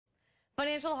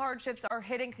Financial hardships are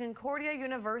hitting Concordia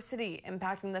University,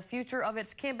 impacting the future of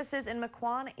its campuses in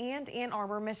Mequon and Ann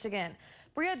Arbor, Michigan.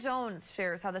 Bria Jones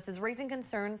shares how this is raising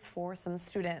concerns for some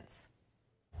students.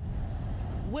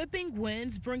 Whipping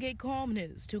winds bring a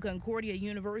calmness to Concordia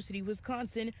University,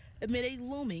 Wisconsin, amid a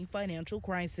looming financial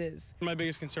crisis. My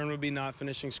biggest concern would be not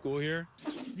finishing school here.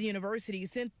 The university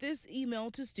sent this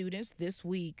email to students this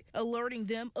week, alerting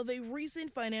them of a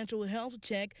recent financial health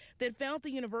check that found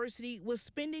the university was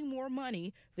spending more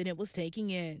money than it was taking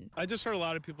in. I just heard a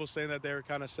lot of people saying that they were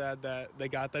kind of sad that they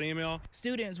got that email.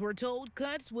 Students were told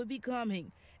cuts would be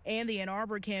coming, and the Ann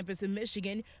Arbor campus in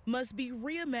Michigan must be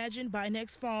reimagined by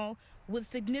next fall with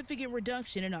significant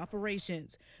reduction in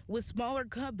operations, with smaller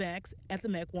cutbacks at the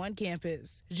Mequon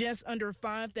campus. Just under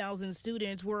 5,000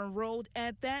 students were enrolled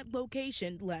at that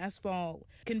location last fall,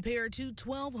 compared to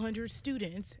 1,200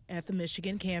 students at the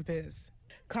Michigan campus.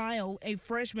 Kyle, a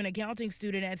freshman accounting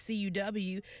student at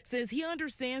CUW, says he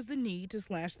understands the need to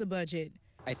slash the budget.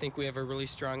 I think we have a really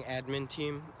strong admin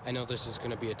team. I know this is going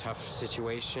to be a tough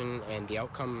situation, and the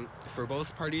outcome for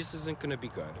both parties isn't going to be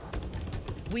good.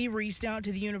 We reached out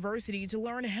to the university to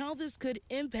learn how this could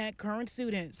impact current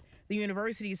students. The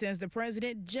university says the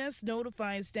president just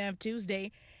notified staff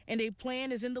Tuesday, and a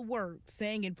plan is in the works,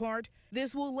 saying in part,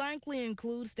 this will likely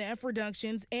include staff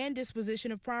reductions and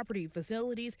disposition of property,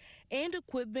 facilities, and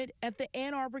equipment at the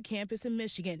Ann Arbor campus in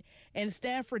Michigan, and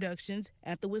staff reductions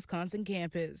at the Wisconsin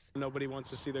campus. Nobody wants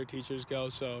to see their teachers go,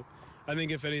 so I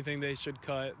think if anything, they should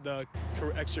cut the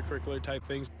extracurricular type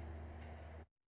things.